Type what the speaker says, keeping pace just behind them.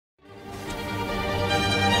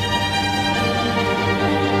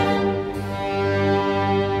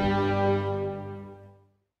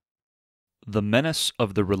The Menace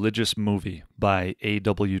of the Religious Movie by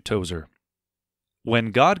A.W. Tozer.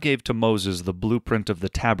 When God gave to Moses the blueprint of the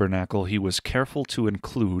tabernacle, he was careful to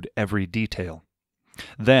include every detail.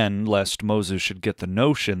 Then, lest Moses should get the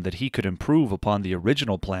notion that he could improve upon the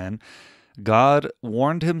original plan, God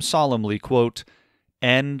warned him solemnly, quote,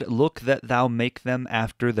 "And look that thou make them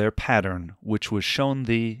after their pattern, which was shown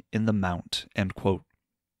thee in the mount." End quote.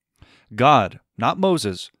 God, not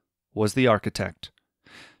Moses, was the architect.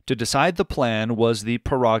 To decide the plan was the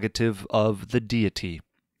prerogative of the deity.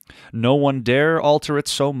 No one dare alter it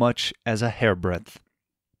so much as a hairbreadth.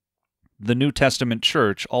 The New Testament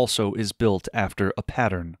church also is built after a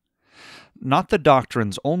pattern. Not the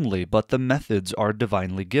doctrines only, but the methods are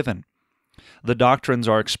divinely given. The doctrines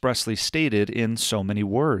are expressly stated in so many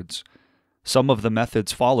words. Some of the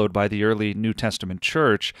methods followed by the early New Testament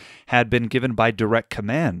church had been given by direct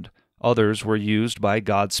command. Others were used by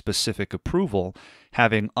God's specific approval,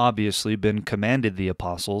 having obviously been commanded the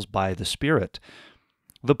apostles by the Spirit.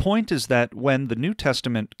 The point is that when the New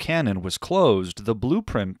Testament canon was closed, the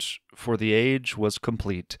blueprint for the age was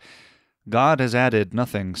complete. God has added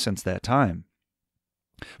nothing since that time.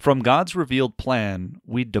 From God's revealed plan,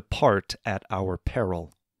 we depart at our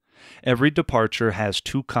peril. Every departure has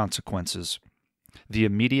two consequences: the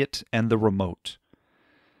immediate and the remote.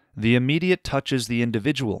 The immediate touches the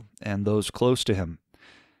individual and those close to him.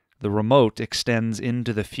 The remote extends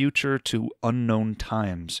into the future to unknown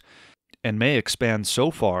times, and may expand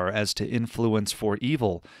so far as to influence for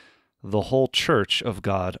evil the whole church of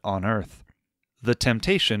God on earth. The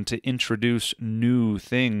temptation to introduce new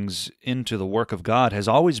things into the work of God has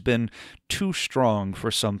always been too strong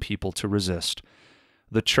for some people to resist.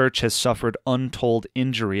 The church has suffered untold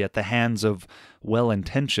injury at the hands of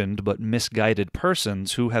well-intentioned but misguided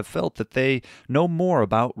persons who have felt that they know more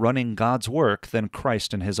about running God's work than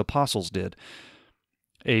Christ and his apostles did.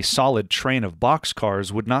 A solid train of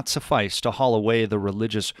boxcars would not suffice to haul away the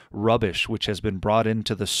religious rubbish which has been brought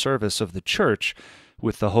into the service of the church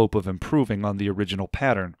with the hope of improving on the original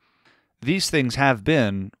pattern. These things have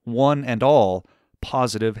been, one and all,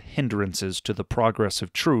 positive hindrances to the progress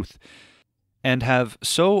of truth, and have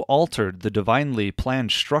so altered the divinely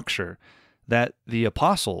planned structure that the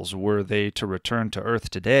apostles, were they to return to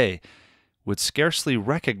earth today, would scarcely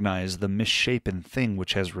recognize the misshapen thing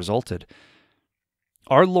which has resulted.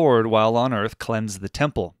 Our Lord, while on earth, cleansed the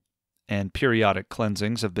temple, and periodic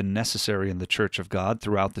cleansings have been necessary in the Church of God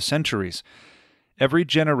throughout the centuries. Every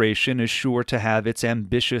generation is sure to have its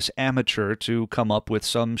ambitious amateur to come up with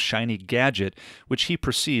some shiny gadget which he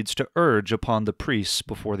proceeds to urge upon the priests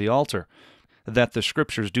before the altar. That the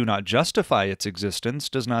Scriptures do not justify its existence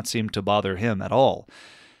does not seem to bother him at all.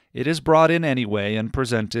 It is brought in anyway and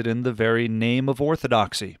presented in the very name of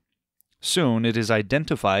orthodoxy. Soon it is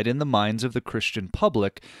identified in the minds of the Christian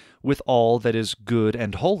public with all that is good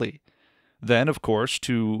and holy. Then, of course,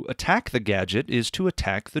 to attack the gadget is to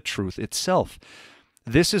attack the truth itself.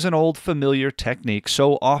 This is an old familiar technique,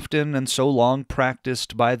 so often and so long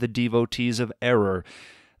practiced by the devotees of error,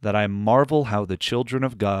 that I marvel how the children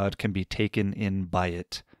of God can be taken in by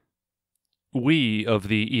it. We of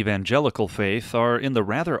the evangelical faith are in the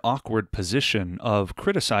rather awkward position of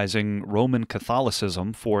criticizing Roman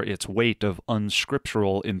Catholicism for its weight of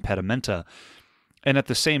unscriptural impedimenta, and at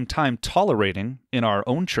the same time tolerating, in our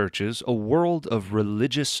own churches, a world of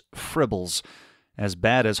religious fribbles, as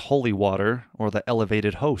bad as holy water or the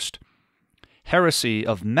elevated host. Heresy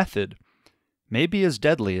of method may be as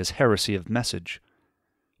deadly as heresy of message.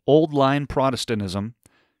 Old-line Protestantism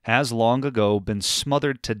has long ago been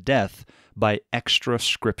smothered to death by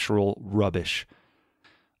extra-scriptural rubbish.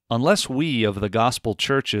 Unless we of the gospel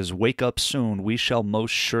churches wake up soon, we shall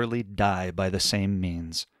most surely die by the same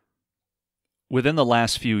means. Within the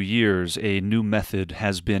last few years, a new method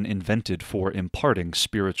has been invented for imparting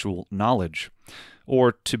spiritual knowledge.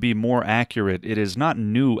 Or, to be more accurate, it is not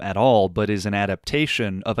new at all, but is an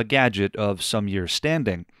adaptation of a gadget of some years'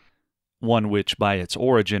 standing, one which, by its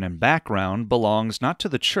origin and background, belongs not to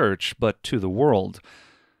the church, but to the world.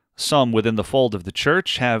 Some within the fold of the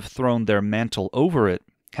church have thrown their mantle over it,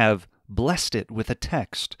 have blessed it with a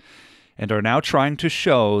text, and are now trying to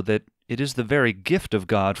show that it is the very gift of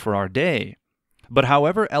God for our day. But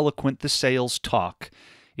however eloquent the sales talk,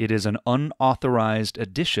 it is an unauthorized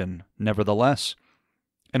addition nevertheless,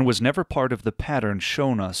 and was never part of the pattern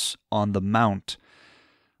shown us on the Mount.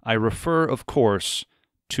 I refer, of course,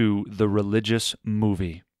 to the religious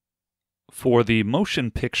movie. For the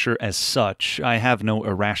motion picture as such, I have no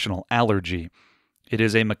irrational allergy. It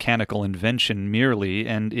is a mechanical invention merely,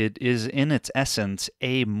 and it is in its essence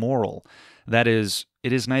amoral. That is,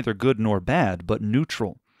 it is neither good nor bad, but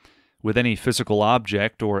neutral. With any physical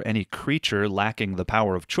object or any creature lacking the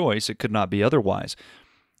power of choice, it could not be otherwise.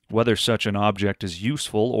 Whether such an object is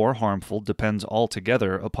useful or harmful depends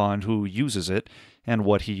altogether upon who uses it and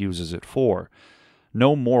what he uses it for.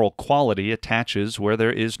 No moral quality attaches where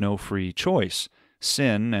there is no free choice.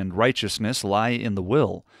 Sin and righteousness lie in the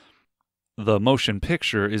will. The motion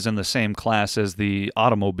picture is in the same class as the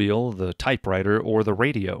automobile, the typewriter, or the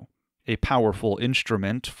radio, a powerful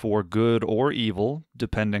instrument for good or evil,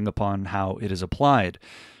 depending upon how it is applied.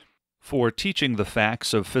 For teaching the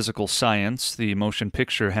facts of physical science, the motion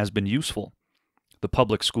picture has been useful. The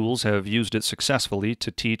public schools have used it successfully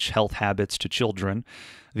to teach health habits to children.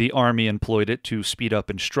 The Army employed it to speed up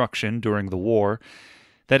instruction during the war.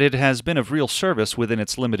 That it has been of real service within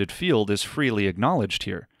its limited field is freely acknowledged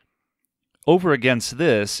here. Over against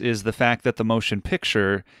this is the fact that the motion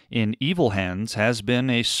picture, in evil hands, has been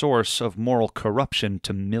a source of moral corruption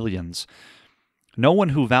to millions. No one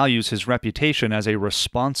who values his reputation as a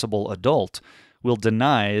responsible adult will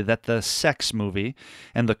deny that the sex movie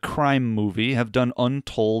and the crime movie have done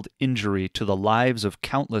untold injury to the lives of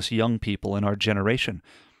countless young people in our generation.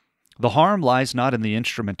 The harm lies not in the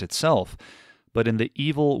instrument itself, but in the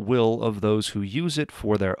evil will of those who use it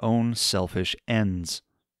for their own selfish ends.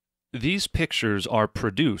 These pictures are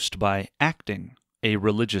produced by acting a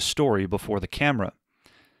religious story before the camera.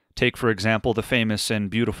 Take, for example, the famous and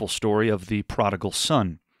beautiful story of the prodigal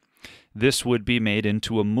son. This would be made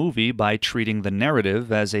into a movie by treating the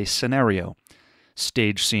narrative as a scenario.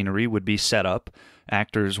 Stage scenery would be set up.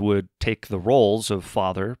 Actors would take the roles of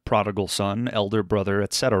father, prodigal son, elder brother,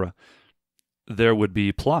 etc. There would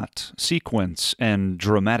be plot, sequence, and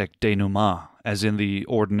dramatic denouement, as in the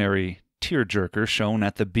ordinary tearjerker shown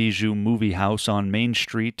at the Bijou Movie House on Main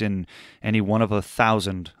Street in any one of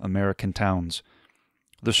 1,000 American towns.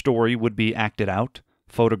 The story would be acted out,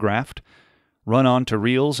 photographed, run onto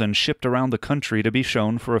reels, and shipped around the country to be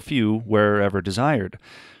shown for a few wherever desired.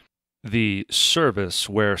 The service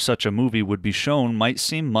where such a movie would be shown might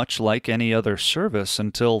seem much like any other service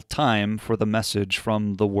until time for the message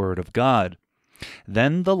from the Word of God.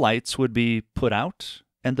 Then the lights would be put out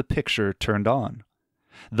and the picture turned on.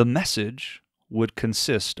 The message would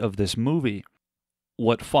consist of this movie.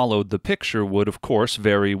 What followed the picture would, of course,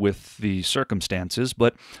 vary with the circumstances,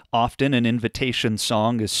 but often an invitation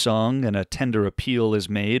song is sung and a tender appeal is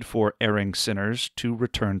made for erring sinners to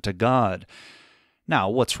return to God. Now,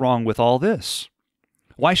 what's wrong with all this?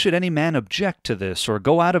 Why should any man object to this or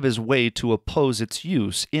go out of his way to oppose its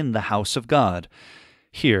use in the house of God?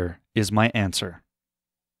 Here is my answer.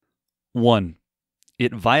 1.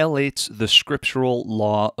 It violates the scriptural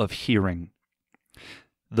law of hearing.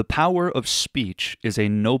 The power of speech is a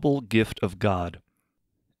noble gift of God.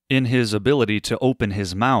 In his ability to open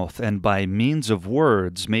his mouth and by means of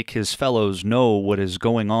words make his fellows know what is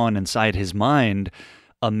going on inside his mind,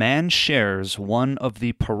 a man shares one of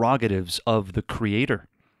the prerogatives of the Creator.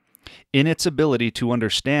 In its ability to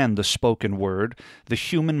understand the spoken word, the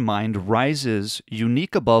human mind rises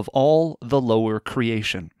unique above all the lower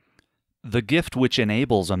creation. The gift which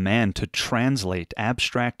enables a man to translate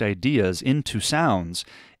abstract ideas into sounds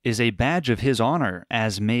is a badge of his honor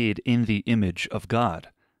as made in the image of God.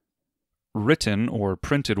 Written or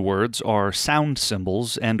printed words are sound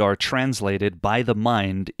symbols and are translated by the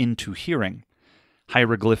mind into hearing.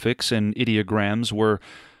 Hieroglyphics and ideograms were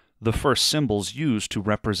the first symbols used to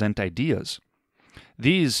represent ideas.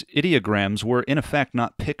 These ideograms were in effect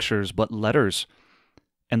not pictures but letters,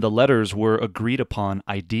 and the letters were agreed upon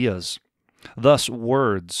ideas. Thus,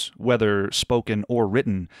 words, whether spoken or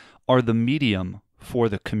written, are the medium for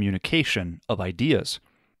the communication of ideas.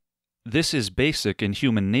 This is basic in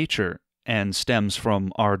human nature and stems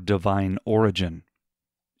from our divine origin.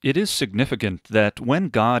 It is significant that when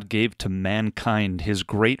God gave to mankind his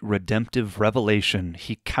great redemptive revelation,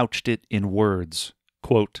 he couched it in words.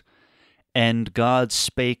 Quote, "And God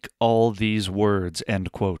spake all these words,"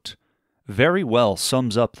 end quote, very well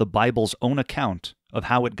sums up the Bible's own account of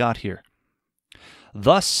how it got here.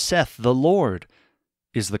 "Thus saith the Lord,"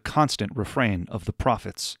 is the constant refrain of the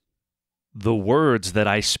prophets. "The words that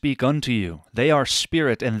I speak unto you, they are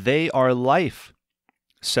spirit and they are life,"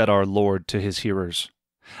 said our Lord to his hearers.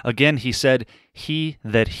 Again he said, "He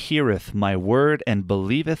that heareth my word and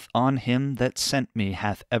believeth on him that sent me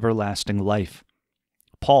hath everlasting life."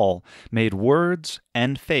 Paul made words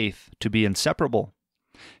and faith to be inseparable.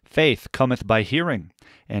 Faith cometh by hearing,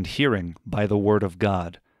 and hearing by the word of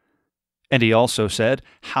God. And he also said,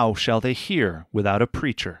 "How shall they hear without a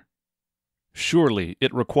preacher?" Surely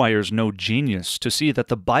it requires no genius to see that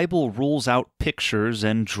the Bible rules out pictures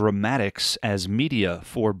and dramatics as media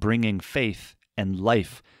for bringing faith and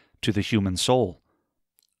life to the human soul.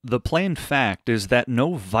 The plain fact is that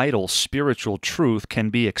no vital spiritual truth can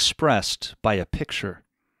be expressed by a picture.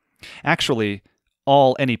 Actually,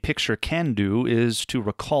 all any picture can do is to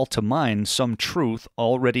recall to mind some truth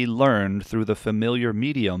already learned through the familiar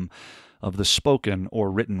medium of the spoken or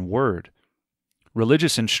written word.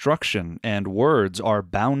 Religious instruction and words are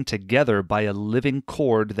bound together by a living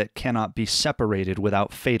cord that cannot be separated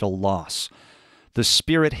without fatal loss. The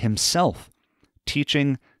Spirit Himself,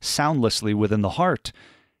 teaching soundlessly within the heart,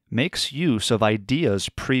 makes use of ideas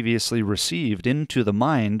previously received into the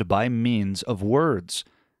mind by means of words.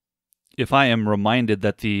 If I am reminded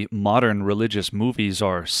that the modern religious movies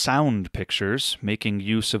are sound pictures, making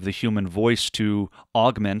use of the human voice to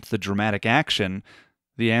augment the dramatic action,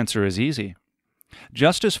 the answer is easy.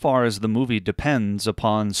 Just as far as the movie depends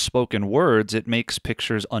upon spoken words, it makes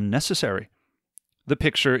pictures unnecessary. The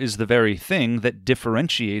picture is the very thing that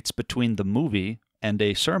differentiates between the movie and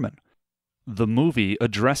a sermon. The movie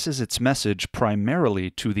addresses its message primarily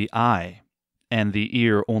to the eye, and the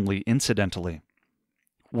ear only incidentally.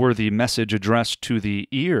 Were the message addressed to the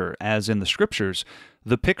ear, as in the Scriptures,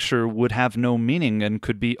 the picture would have no meaning and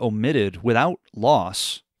could be omitted without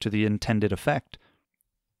loss to the intended effect.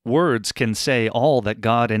 Words can say all that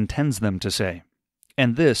God intends them to say,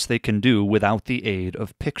 and this they can do without the aid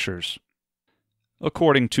of pictures.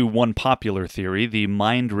 According to one popular theory, the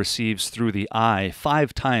mind receives through the eye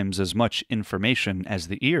 5 times as much information as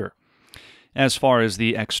the ear. As far as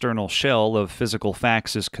the external shell of physical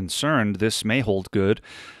facts is concerned, this may hold good,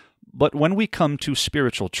 but when we come to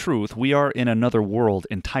spiritual truth, we are in another world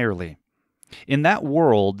entirely. In that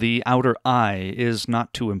world, the outer eye is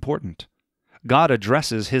not too important. God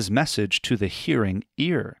addresses His message to the hearing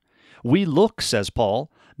ear. We look, says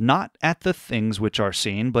Paul, not at the things which are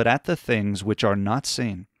seen, but at the things which are not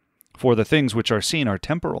seen. For the things which are seen are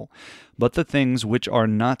temporal, but the things which are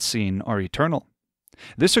not seen are eternal.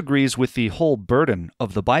 This agrees with the whole burden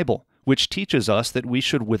of the Bible, which teaches us that we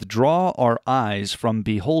should withdraw our eyes from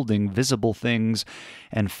beholding visible things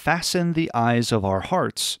and fasten the eyes of our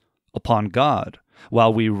hearts upon God,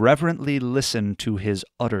 while we reverently listen to His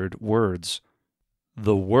uttered words.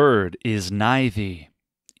 The word is nigh thee,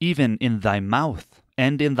 even in thy mouth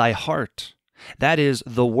and in thy heart. That is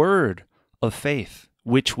the word of faith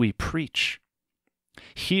which we preach.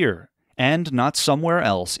 Here, and not somewhere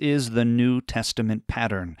else, is the New Testament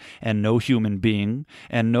pattern, and no human being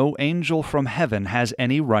and no angel from heaven has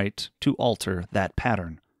any right to alter that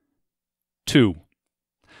pattern. 2.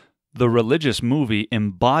 The religious movie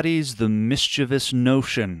embodies the mischievous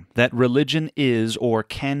notion that religion is or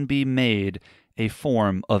can be made a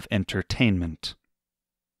form of entertainment.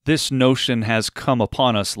 This notion has come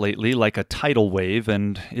upon us lately like a tidal wave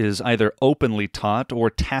and is either openly taught or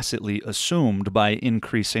tacitly assumed by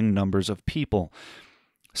increasing numbers of people.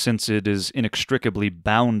 Since it is inextricably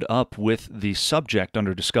bound up with the subject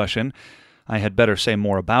under discussion, I had better say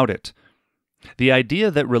more about it. The idea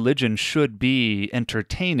that religion should be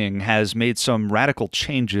entertaining has made some radical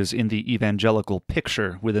changes in the evangelical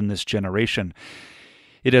picture within this generation.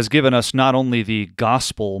 It has given us not only the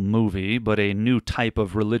gospel movie, but a new type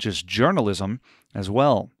of religious journalism as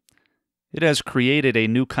well. It has created a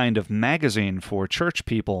new kind of magazine for church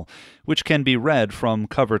people, which can be read from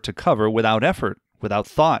cover to cover without effort, without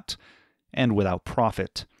thought, and without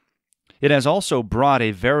profit. It has also brought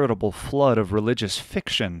a veritable flood of religious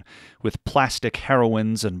fiction, with plastic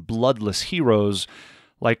heroines and bloodless heroes,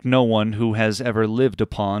 like no one who has ever lived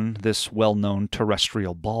upon this well-known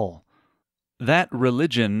terrestrial ball. That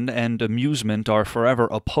religion and amusement are forever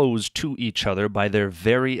opposed to each other by their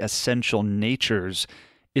very essential natures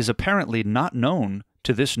is apparently not known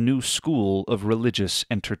to this new school of religious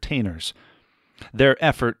entertainers. Their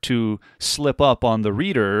effort to slip up on the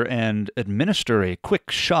reader and administer a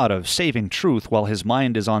quick shot of saving truth while his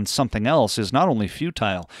mind is on something else is not only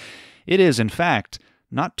futile, it is, in fact,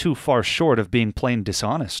 not too far short of being plain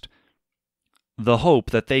dishonest. The hope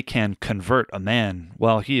that they can convert a man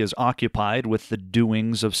while he is occupied with the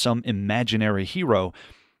doings of some imaginary hero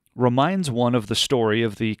reminds one of the story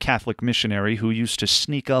of the Catholic missionary who used to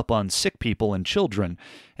sneak up on sick people and children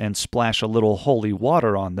and splash a little holy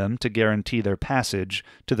water on them to guarantee their passage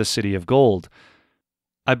to the city of gold.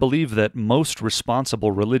 I believe that most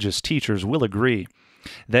responsible religious teachers will agree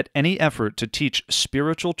that any effort to teach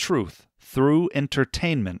spiritual truth through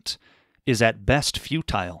entertainment is at best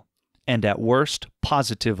futile, and at worst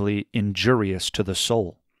positively injurious to the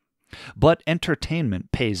soul. But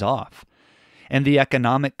entertainment pays off, and the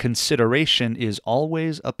economic consideration is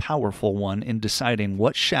always a powerful one in deciding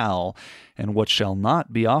what shall and what shall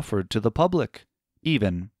not be offered to the public,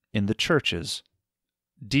 even in the churches.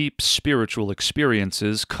 Deep spiritual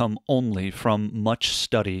experiences come only from much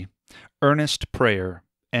study, earnest prayer,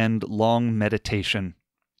 and long meditation.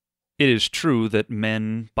 It is true that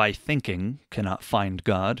men, by thinking, cannot find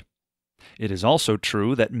God. It is also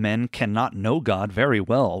true that men cannot know God very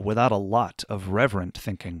well without a lot of reverent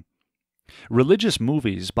thinking. Religious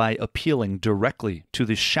movies, by appealing directly to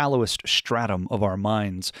the shallowest stratum of our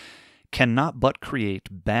minds, cannot but create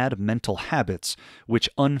bad mental habits which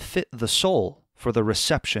unfit the soul for the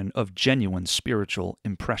reception of genuine spiritual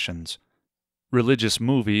impressions. Religious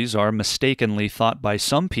movies are mistakenly thought by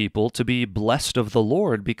some people to be blessed of the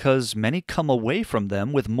Lord because many come away from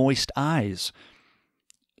them with moist eyes.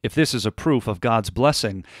 If this is a proof of God's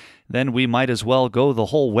blessing, then we might as well go the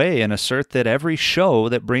whole way and assert that every show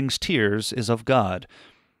that brings tears is of God.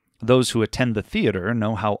 Those who attend the theater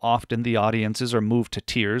know how often the audiences are moved to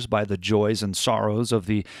tears by the joys and sorrows of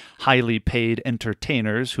the highly paid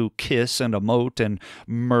entertainers who kiss and emote and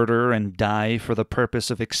murder and die for the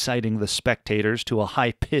purpose of exciting the spectators to a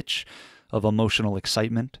high pitch of emotional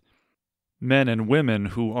excitement. Men and women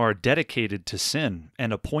who are dedicated to sin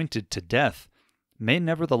and appointed to death may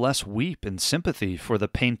nevertheless weep in sympathy for the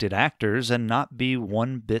painted actors and not be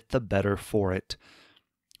one bit the better for it.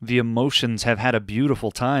 The emotions have had a beautiful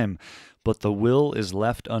time, but the will is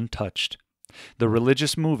left untouched. The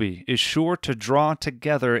religious movie is sure to draw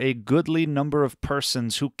together a goodly number of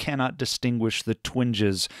persons who cannot distinguish the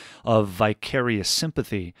twinges of vicarious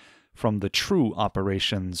sympathy from the true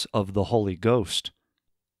operations of the Holy Ghost.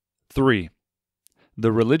 3.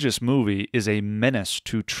 The religious movie is a menace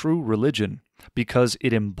to true religion because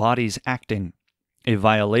it embodies acting, a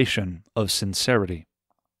violation of sincerity.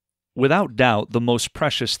 Without doubt, the most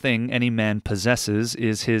precious thing any man possesses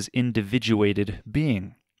is his individuated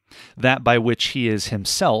being, that by which he is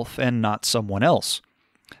himself and not someone else,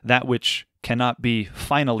 that which cannot be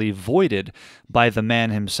finally voided by the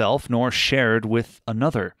man himself nor shared with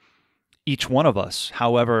another. Each one of us,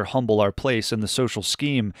 however humble our place in the social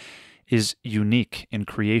scheme, is unique in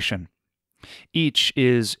creation. Each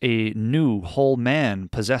is a new whole man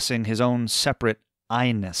possessing his own separate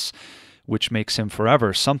I-ness, which makes him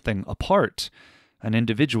forever something apart, an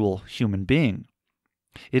individual human being.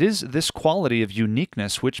 It is this quality of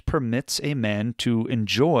uniqueness which permits a man to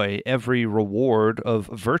enjoy every reward of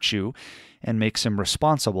virtue and makes him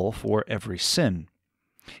responsible for every sin.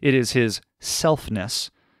 It is his selfness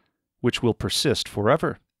which will persist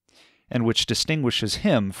forever, and which distinguishes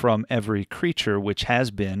him from every creature which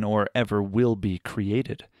has been or ever will be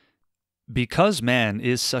created. Because man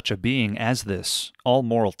is such a being as this, all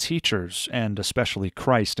moral teachers, and especially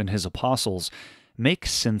Christ and his apostles, make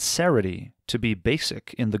sincerity to be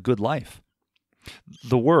basic in the good life.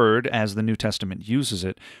 The word, as the New Testament uses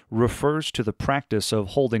it, refers to the practice of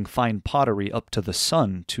holding fine pottery up to the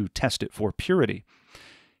sun to test it for purity.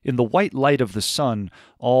 In the white light of the sun,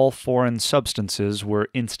 all foreign substances were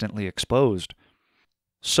instantly exposed.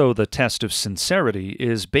 So the test of sincerity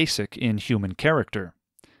is basic in human character.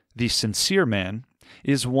 The sincere man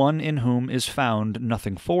is one in whom is found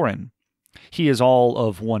nothing foreign. He is all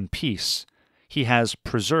of one piece. He has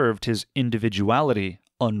preserved his individuality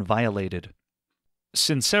unviolated.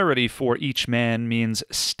 Sincerity for each man means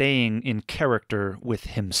staying in character with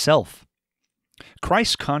himself.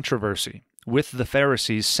 Christ's controversy with the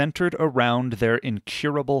Pharisees centered around their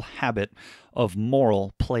incurable habit of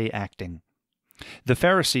moral play-acting. The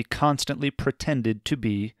Pharisee constantly pretended to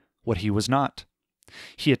be what he was not.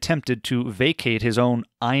 He attempted to vacate his own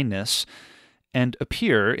I-ness and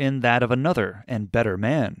appear in that of another and better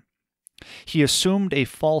man. He assumed a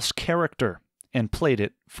false character and played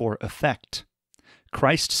it for effect.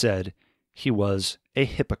 Christ said he was a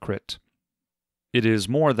hypocrite. It is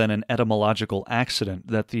more than an etymological accident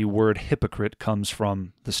that the word hypocrite comes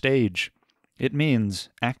from the stage. It means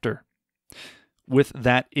actor. With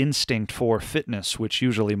that instinct for fitness which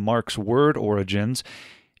usually marks word origins,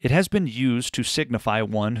 it has been used to signify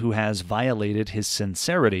one who has violated his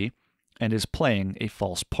sincerity and is playing a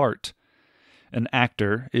false part. An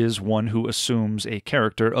actor is one who assumes a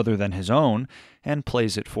character other than his own and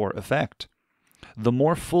plays it for effect. The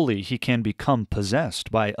more fully he can become possessed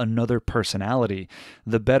by another personality,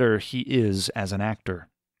 the better he is as an actor.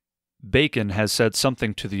 Bacon has said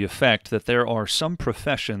something to the effect that there are some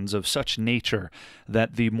professions of such nature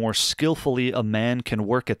that the more skillfully a man can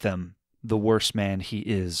work at them, the worse man he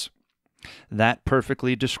is. That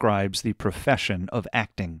perfectly describes the profession of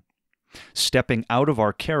acting. Stepping out of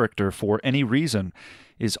our character for any reason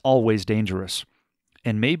is always dangerous,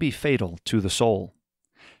 and may be fatal to the soul.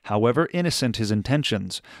 However innocent his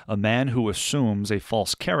intentions, a man who assumes a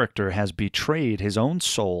false character has betrayed his own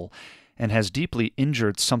soul and has deeply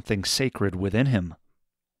injured something sacred within him.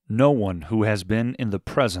 No one who has been in the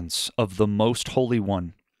presence of the Most Holy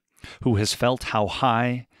One, who has felt how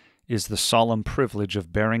high is the solemn privilege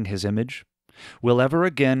of bearing his image, will ever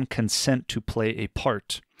again consent to play a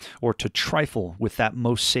part or to trifle with that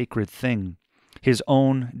most sacred thing, his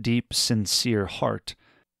own deep, sincere heart.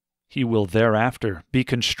 He will thereafter be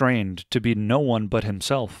constrained to be no one but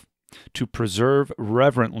himself, to preserve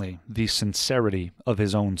reverently the sincerity of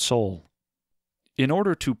his own soul. In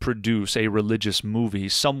order to produce a religious movie,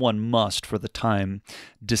 someone must, for the time,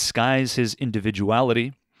 disguise his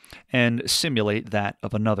individuality and simulate that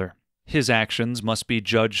of another. His actions must be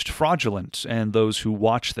judged fraudulent, and those who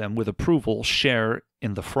watch them with approval share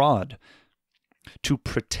in the fraud. To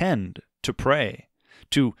pretend to pray,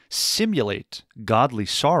 to simulate godly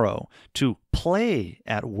sorrow, to play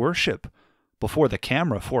at worship before the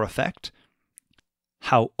camera for effect.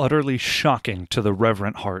 How utterly shocking to the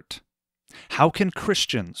reverent heart! How can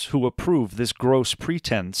Christians who approve this gross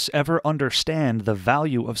pretense ever understand the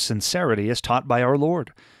value of sincerity as taught by our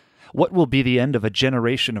Lord? What will be the end of a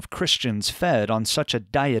generation of Christians fed on such a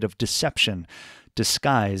diet of deception,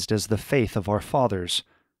 disguised as the faith of our fathers?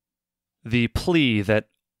 The plea that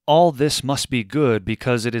all this must be good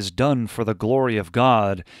because it is done for the glory of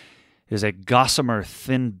God is a gossamer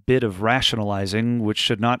thin bit of rationalizing which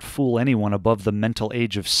should not fool anyone above the mental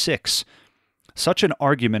age of 6. Such an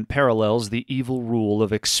argument parallels the evil rule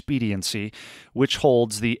of expediency, which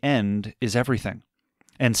holds the end is everything,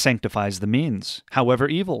 and sanctifies the means, however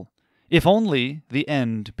evil, if only the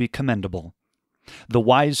end be commendable. The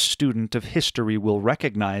wise student of history will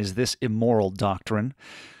recognize this immoral doctrine.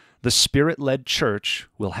 The Spirit-led church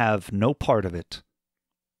will have no part of it.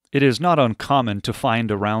 It is not uncommon to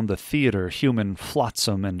find around the theater human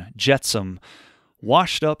flotsam and jetsam,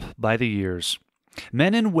 washed up by the years.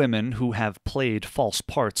 Men and women who have played false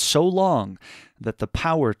parts so long that the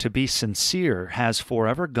power to be sincere has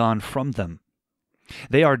forever gone from them.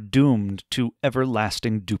 They are doomed to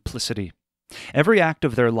everlasting duplicity. Every act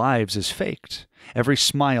of their lives is faked. Every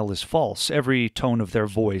smile is false. Every tone of their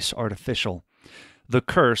voice artificial. The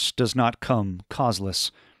curse does not come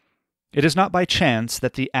causeless. It is not by chance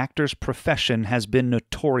that the actor's profession has been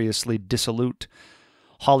notoriously dissolute.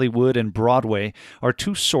 Hollywood and Broadway are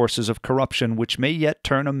two sources of corruption which may yet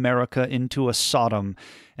turn America into a Sodom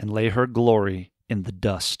and lay her glory in the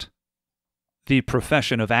dust. The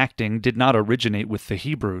profession of acting did not originate with the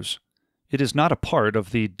Hebrews. It is not a part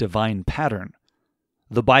of the divine pattern.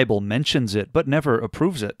 The Bible mentions it, but never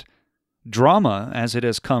approves it. Drama, as it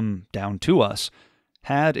has come down to us,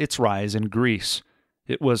 had its rise in Greece.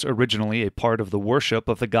 It was originally a part of the worship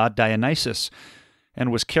of the god Dionysus,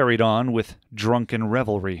 and was carried on with drunken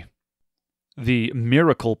revelry. The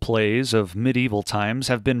miracle plays of medieval times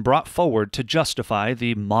have been brought forward to justify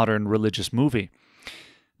the modern religious movie.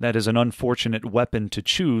 That is an unfortunate weapon to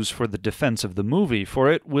choose for the defense of the movie,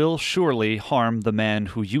 for it will surely harm the man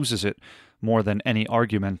who uses it more than any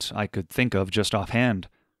argument I could think of just offhand.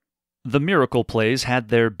 The miracle plays had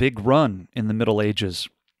their big run in the Middle Ages.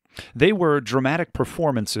 They were dramatic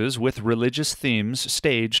performances with religious themes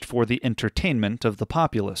staged for the entertainment of the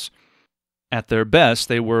populace. At their best,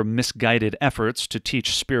 they were misguided efforts to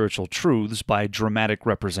teach spiritual truths by dramatic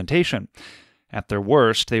representation. At their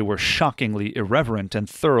worst, they were shockingly irreverent and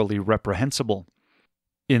thoroughly reprehensible.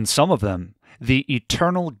 In some of them, the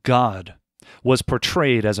eternal God was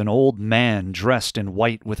portrayed as an old man dressed in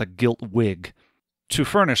white with a gilt wig. To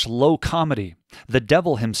furnish low comedy, the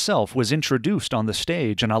devil himself was introduced on the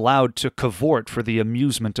stage and allowed to cavort for the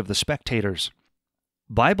amusement of the spectators.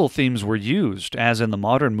 Bible themes were used, as in the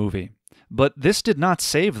modern movie, but this did not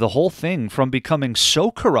save the whole thing from becoming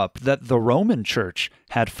so corrupt that the Roman Church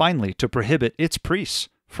had finally to prohibit its priests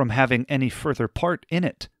from having any further part in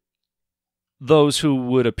it. Those who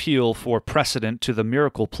would appeal for precedent to the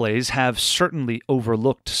miracle plays have certainly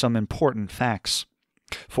overlooked some important facts.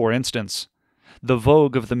 For instance, the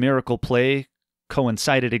vogue of the miracle play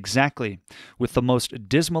coincided exactly with the most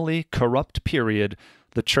dismally corrupt period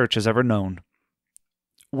the church has ever known.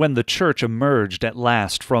 When the church emerged at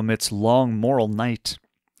last from its long moral night,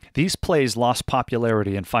 these plays lost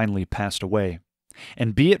popularity and finally passed away.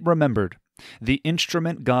 And be it remembered, the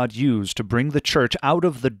instrument God used to bring the church out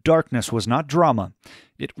of the darkness was not drama.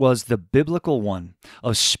 It was the biblical one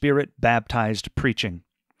of Spirit-baptized preaching.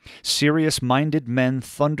 Serious-minded men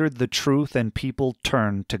thundered the truth and people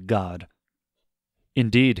turned to God.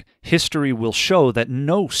 Indeed, history will show that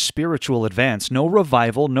no spiritual advance, no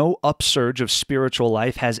revival, no upsurge of spiritual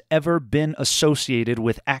life has ever been associated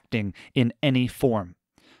with acting in any form.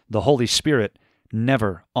 The Holy Spirit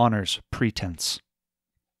never honors pretense.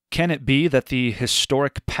 Can it be that the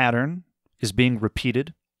historic pattern is being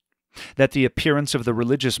repeated? That the appearance of the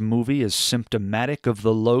religious movie is symptomatic of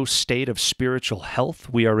the low state of spiritual health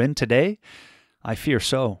we are in today? I fear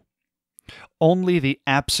so. Only the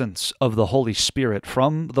absence of the Holy Spirit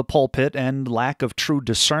from the pulpit and lack of true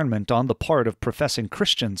discernment on the part of professing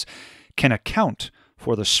Christians can account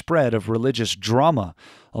for the spread of religious drama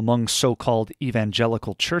among so-called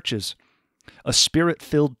evangelical churches. A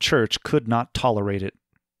spirit-filled church could not tolerate it.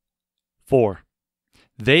 4.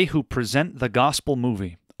 They who present the gospel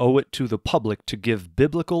movie owe it to the public to give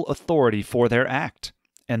biblical authority for their act,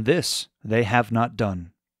 and this they have not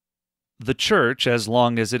done. The church, as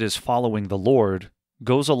long as it is following the Lord,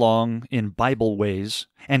 goes along in Bible ways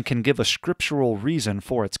and can give a scriptural reason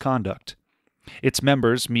for its conduct. Its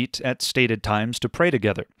members meet at stated times to pray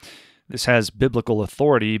together. This has biblical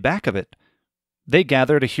authority back of it. They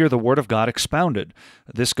gather to hear the Word of God expounded.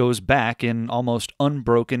 This goes back in almost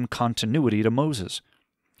unbroken continuity to Moses.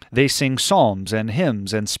 They sing psalms and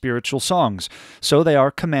hymns and spiritual songs, so they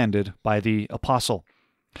are commanded by the apostle.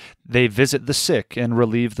 They visit the sick and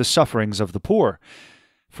relieve the sufferings of the poor.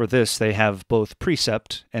 For this they have both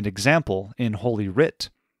precept and example in Holy Writ.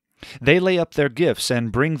 They lay up their gifts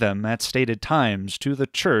and bring them at stated times to the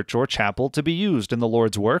church or chapel to be used in the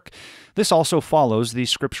Lord's work. This also follows the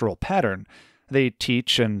scriptural pattern. They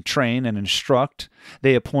teach and train and instruct.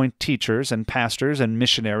 They appoint teachers and pastors and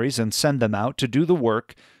missionaries and send them out to do the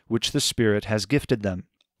work which the Spirit has gifted them.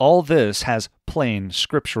 All this has plain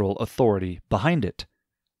scriptural authority behind it.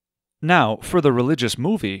 Now, for the religious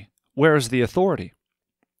movie, where is the authority?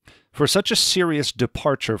 For such a serious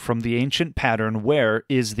departure from the ancient pattern, where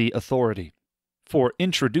is the authority? For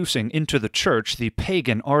introducing into the church the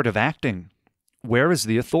pagan art of acting, where is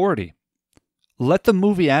the authority? Let the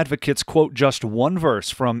movie advocates quote just one verse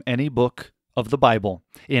from any book of the Bible,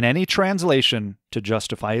 in any translation, to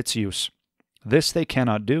justify its use. This they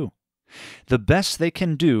cannot do. The best they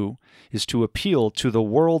can do is to appeal to the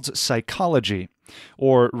world's psychology,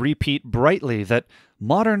 or repeat brightly that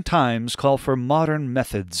modern times call for modern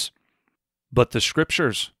methods. But the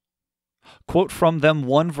Scriptures, quote from them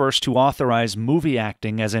one verse to authorize movie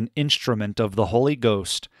acting as an instrument of the Holy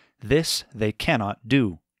Ghost. This they cannot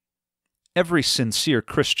do. Every sincere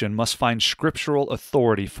Christian must find scriptural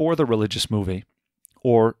authority for the religious movie,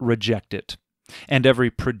 or reject it. And every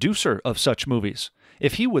producer of such movies,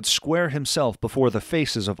 if he would square himself before the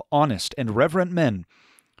faces of honest and reverent men,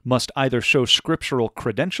 must either show scriptural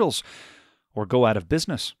credentials or go out of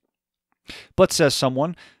business. But, says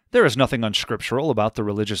someone, there is nothing unscriptural about the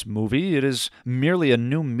religious movie. It is merely a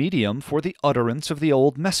new medium for the utterance of the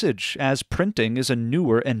old message, as printing is a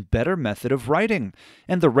newer and better method of writing,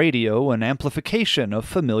 and the radio an amplification of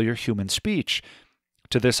familiar human speech.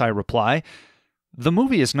 To this I reply, the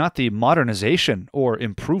movie is not the modernization or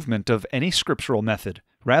improvement of any scriptural method.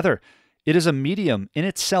 Rather, it is a medium in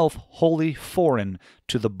itself wholly foreign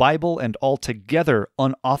to the Bible and altogether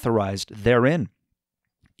unauthorized therein.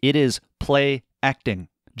 It is play acting.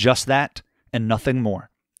 Just that, and nothing more.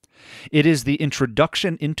 It is the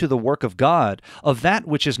introduction into the work of God of that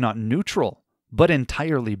which is not neutral, but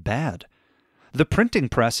entirely bad. The printing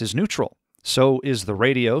press is neutral. So is the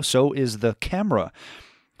radio, so is the camera.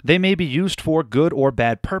 They may be used for good or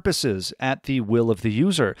bad purposes at the will of the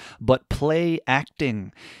user, but play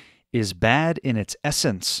acting is bad in its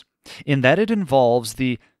essence, in that it involves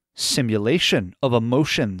the simulation of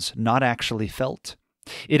emotions not actually felt.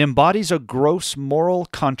 It embodies a gross moral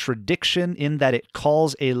contradiction in that it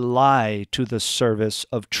calls a lie to the service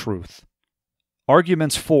of truth.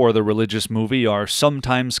 Arguments for the religious movie are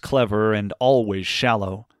sometimes clever and always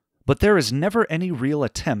shallow, but there is never any real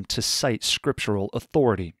attempt to cite scriptural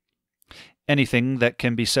authority. Anything that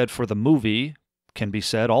can be said for the movie can be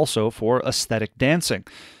said also for aesthetic dancing,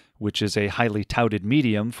 which is a highly touted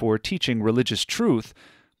medium for teaching religious truth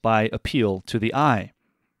by appeal to the eye.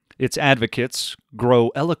 Its advocates grow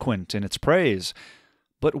eloquent in its praise,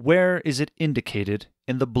 but where is it indicated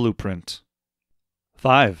in the blueprint?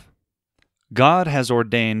 5. God has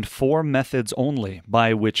ordained 4 methods only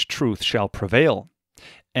by which truth shall prevail,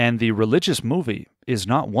 and the religious movie is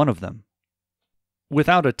not one of them.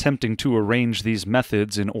 Without attempting to arrange these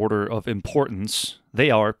methods in order of importance,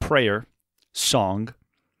 they are prayer, song,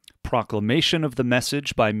 proclamation of the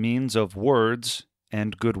message by means of words,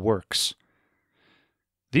 and good works.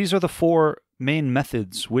 These are the 4 main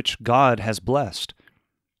methods which God has blessed.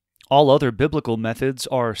 All other biblical methods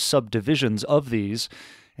are subdivisions of these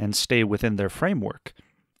and stay within their framework.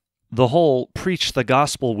 The whole preach the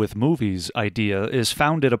gospel with movies idea is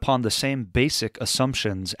founded upon the same basic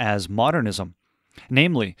assumptions as modernism.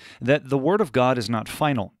 namely, that the Word of God is not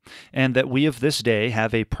final, and that we of this day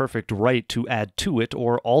have a perfect right to add to it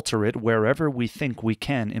or alter it wherever we think we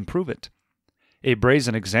can improve it. A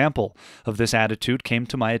brazen example of this attitude came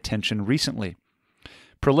to my attention recently.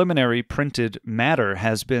 Preliminary printed matter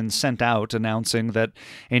has been sent out announcing that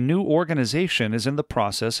a new organization is in the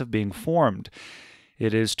process of being formed.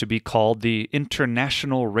 It is to be called the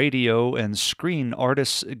International Radio and Screen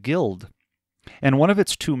Artists Guild. And one of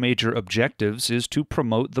its two major objectives is to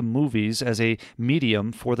promote the movies as a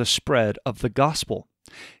medium for the spread of the gospel.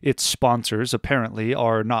 Its sponsors, apparently,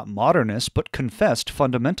 are not modernists, but confessed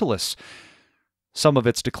fundamentalists. Some of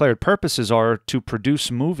its declared purposes are to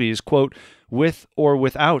produce movies, quote, with or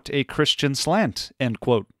without a Christian slant, end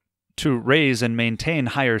quote. To raise and maintain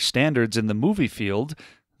higher standards in the movie field.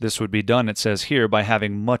 This would be done, it says here, by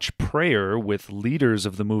having much prayer with leaders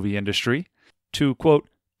of the movie industry. To, quote,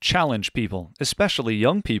 challenge people, especially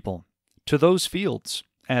young people, to those fields,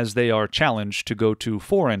 as they are challenged to go to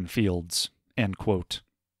foreign fields, end quote.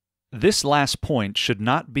 This last point should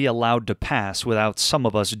not be allowed to pass without some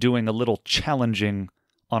of us doing a little challenging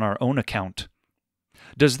on our own account.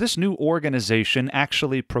 Does this new organization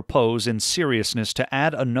actually propose in seriousness to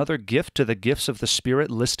add another gift to the gifts of the Spirit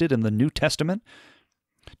listed in the New Testament?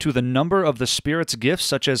 To the number of the Spirit's gifts,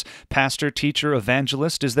 such as pastor, teacher,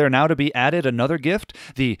 evangelist, is there now to be added another gift,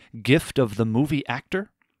 the gift of the movie actor?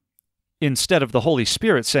 Instead of the Holy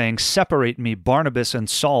Spirit saying, "Separate me, Barnabas and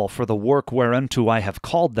Saul, for the work whereunto I have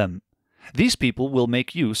called them," these people will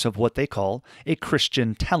make use of what they call a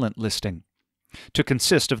Christian talent listing, to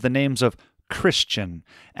consist of the names of Christian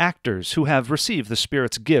actors who have received the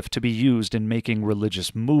Spirit's gift to be used in making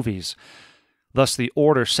religious movies. Thus the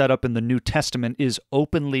order set up in the New Testament is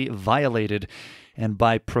openly violated, and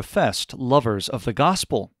by professed lovers of the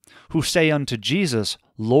gospel, who say unto Jesus,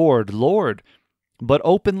 "Lord, Lord," but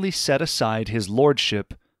openly set aside his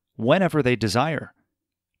lordship whenever they desire.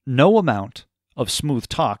 No amount of smooth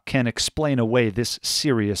talk can explain away this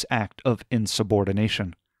serious act of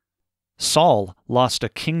insubordination. Saul lost a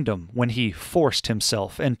kingdom when he forced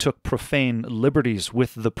himself and took profane liberties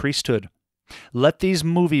with the priesthood. Let these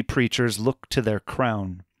movie preachers look to their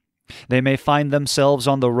crown. They may find themselves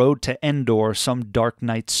on the road to Endor some dark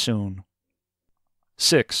night soon.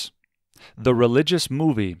 6. The religious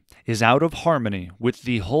movie is out of harmony with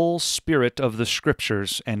the whole spirit of the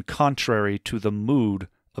Scriptures and contrary to the mood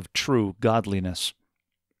of true godliness.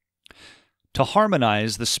 To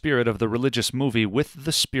harmonize the spirit of the religious movie with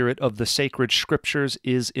the spirit of the sacred Scriptures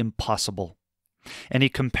is impossible. Any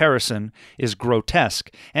comparison is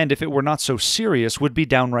grotesque, and if it were not so serious, would be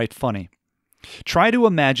downright funny. Try to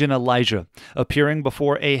imagine Elijah appearing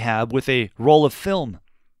before Ahab with a roll of film.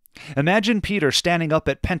 Imagine Peter standing up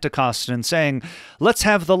at Pentecost and saying, "Let's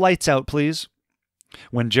have the lights out, please."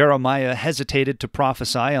 When Jeremiah hesitated to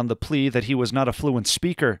prophesy on the plea that he was not a fluent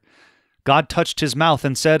speaker, God touched his mouth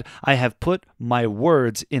and said, "I have put my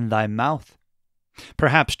words in thy mouth."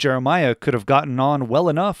 Perhaps Jeremiah could have gotten on well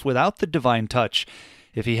enough without the divine touch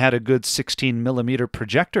if he had a good 16mm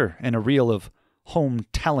projector and a reel of home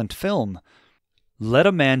talent film. Let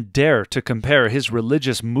a man dare to compare his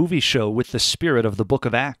religious movie show with the spirit of the book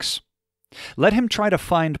of Acts. Let him try to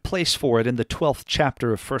find place for it in the 12th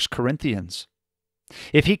chapter of 1 Corinthians.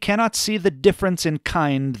 If he cannot see the difference in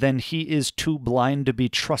kind, then he is too blind to be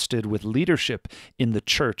trusted with leadership in the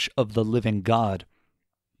church of the living God.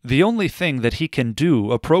 The only thing that he can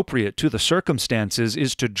do appropriate to the circumstances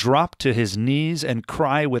is to drop to his knees and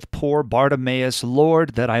cry with poor Bartimaeus,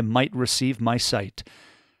 "Lord, that I might receive my sight."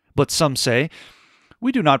 But some say,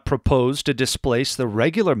 "We do not propose to displace the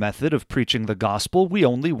regular method of preaching the gospel, we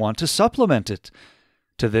only want to supplement it."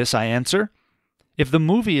 To this I answer, if the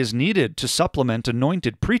movie is needed to supplement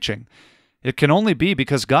anointed preaching, it can only be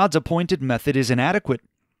because God's appointed method is inadequate,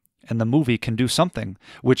 and the movie can do something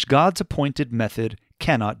which God's appointed method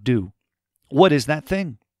cannot do. What is that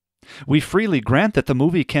thing? We freely grant that the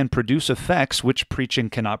movie can produce effects which preaching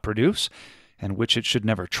cannot produce, and which it should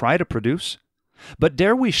never try to produce. But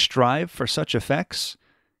dare we strive for such effects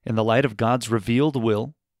in the light of God's revealed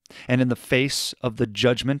will and in the face of the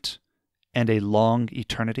judgment and a long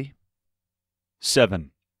eternity? 7.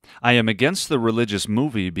 I am against the religious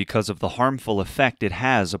movie because of the harmful effect it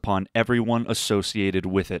has upon everyone associated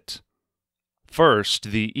with it.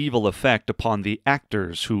 First, the evil effect upon the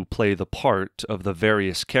actors who play the part of the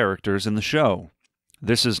various characters in the show.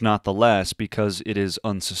 This is not the less because it is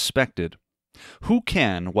unsuspected. Who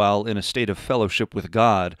can, while in a state of fellowship with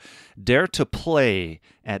God, dare to play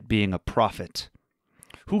at being a prophet?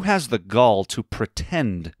 Who has the gall to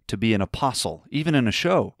pretend to be an apostle, even in a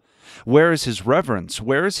show? Where is his reverence?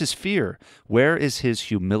 Where is his fear? Where is his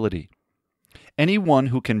humility? Anyone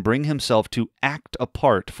who can bring himself to act a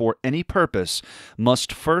part for any purpose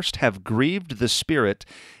must first have grieved the Spirit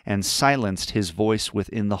and silenced his voice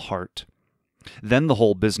within the heart. Then the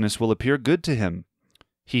whole business will appear good to him.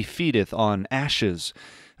 He feedeth on ashes.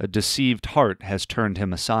 A deceived heart has turned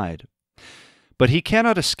him aside. But he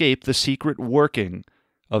cannot escape the secret working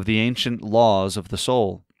of the ancient laws of the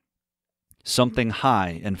soul. Something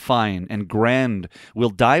high and fine and grand will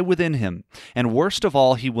die within him, and worst of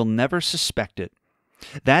all, he will never suspect it.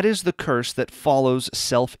 That is the curse that follows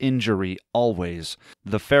self-injury always.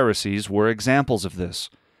 The Pharisees were examples of this.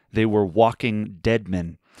 They were walking dead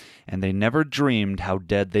men, and they never dreamed how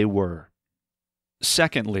dead they were.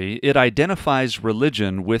 Secondly, it identifies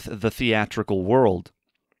religion with the theatrical world.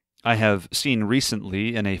 I have seen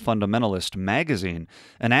recently in a fundamentalist magazine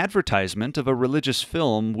an advertisement of a religious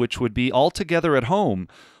film which would be altogether at home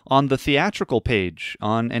on the theatrical page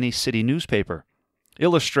on any city newspaper,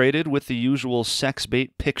 illustrated with the usual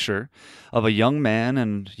sex-bait picture of a young man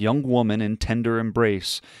and young woman in tender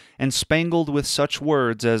embrace, and spangled with such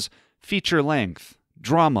words as feature length,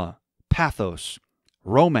 drama, pathos,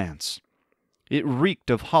 romance. It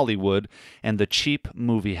reeked of Hollywood and the cheap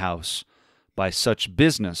movie house. By such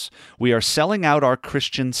business, we are selling out our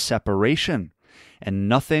Christian separation, and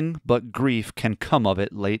nothing but grief can come of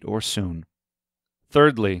it late or soon.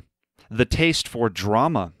 Thirdly, the taste for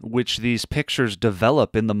drama which these pictures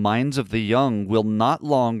develop in the minds of the young will not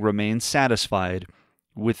long remain satisfied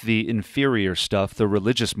with the inferior stuff the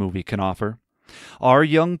religious movie can offer. Our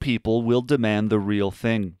young people will demand the real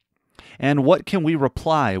thing. And what can we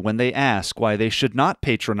reply when they ask why they should not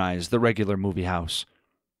patronize the regular movie house?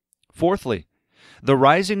 Fourthly, the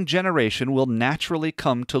rising generation will naturally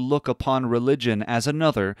come to look upon religion as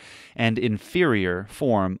another and inferior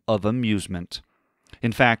form of amusement.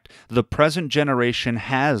 In fact, the present generation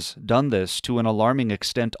has done this to an alarming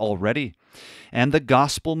extent already, and the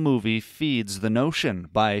gospel movie feeds the notion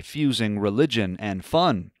by fusing religion and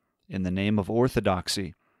fun in the name of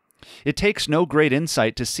orthodoxy. It takes no great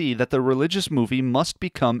insight to see that the religious movie must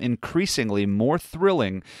become increasingly more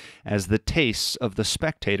thrilling as the tastes of the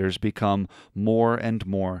spectators become more and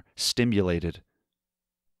more stimulated.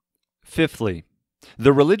 Fifthly,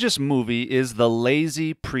 the religious movie is the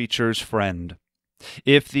lazy preacher's friend.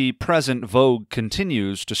 If the present vogue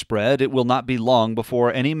continues to spread, it will not be long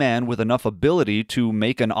before any man with enough ability to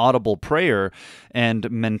make an audible prayer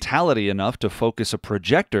and mentality enough to focus a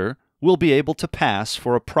projector will be able to pass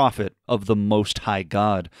for a prophet of the Most High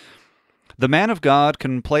God. The man of God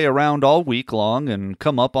can play around all week long and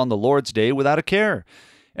come up on the Lord's Day without a care.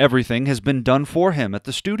 Everything has been done for him at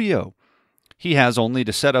the studio. He has only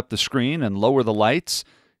to set up the screen and lower the lights,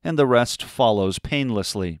 and the rest follows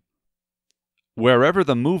painlessly. Wherever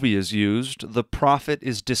the movie is used, the prophet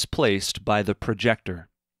is displaced by the projector.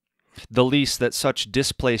 The least that such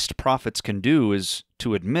displaced prophets can do is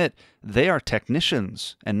to admit they are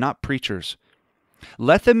technicians and not preachers.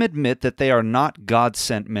 Let them admit that they are not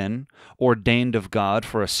God-sent men, ordained of God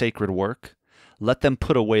for a sacred work. Let them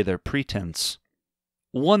put away their pretense.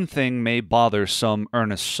 One thing may bother some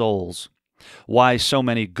earnest souls: why so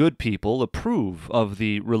many good people approve of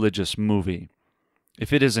the religious movie.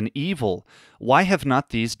 If it is an evil, why have not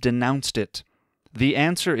these denounced it? The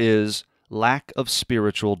answer is lack of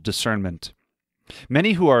spiritual discernment.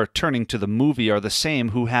 Many who are turning to the movie are the same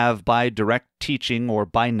who have, by direct teaching or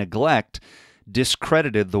by neglect,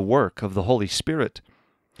 discredited the work of the Holy Spirit.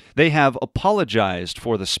 They have apologized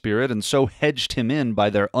for the Spirit and so hedged him in by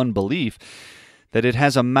their unbelief that it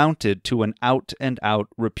has amounted to an out-and-out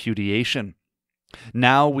repudiation.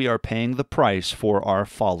 Now we are paying the price for our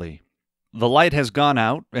folly. The light has gone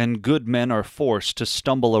out, and good men are forced to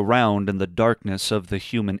stumble around in the darkness of the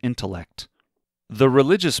human intellect. The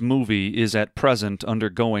religious movie is at present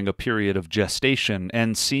undergoing a period of gestation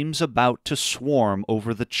and seems about to swarm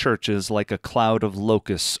over the churches like a cloud of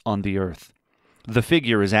locusts on the earth. The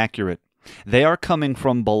figure is accurate. They are coming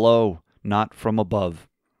from below, not from above.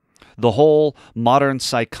 The whole modern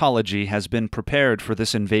psychology has been prepared for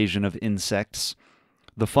this invasion of insects.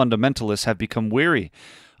 The fundamentalists have become weary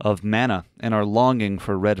of manna and are longing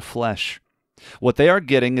for red flesh. What they are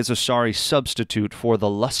getting is a sorry substitute for the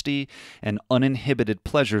lusty and uninhibited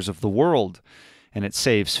pleasures of the world, and it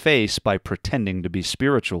saves face by pretending to be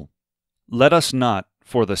spiritual. Let us not,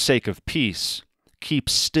 for the sake of peace, keep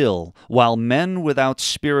still while men without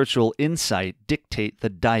spiritual insight dictate the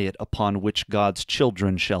diet upon which God's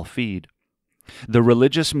children shall feed. The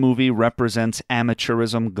religious movie represents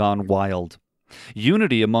amateurism gone wild.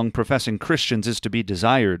 Unity among professing Christians is to be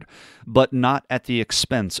desired, but not at the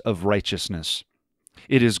expense of righteousness.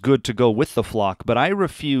 It is good to go with the flock, but I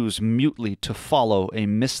refuse mutely to follow a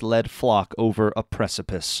misled flock over a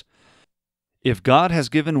precipice. If God has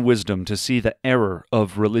given wisdom to see the error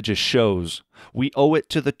of religious shows, we owe it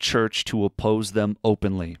to the church to oppose them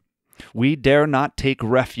openly. We dare not take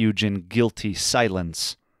refuge in guilty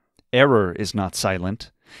silence. Error is not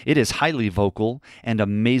silent. It is highly vocal and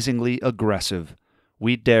amazingly aggressive.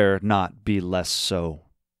 We dare not be less so.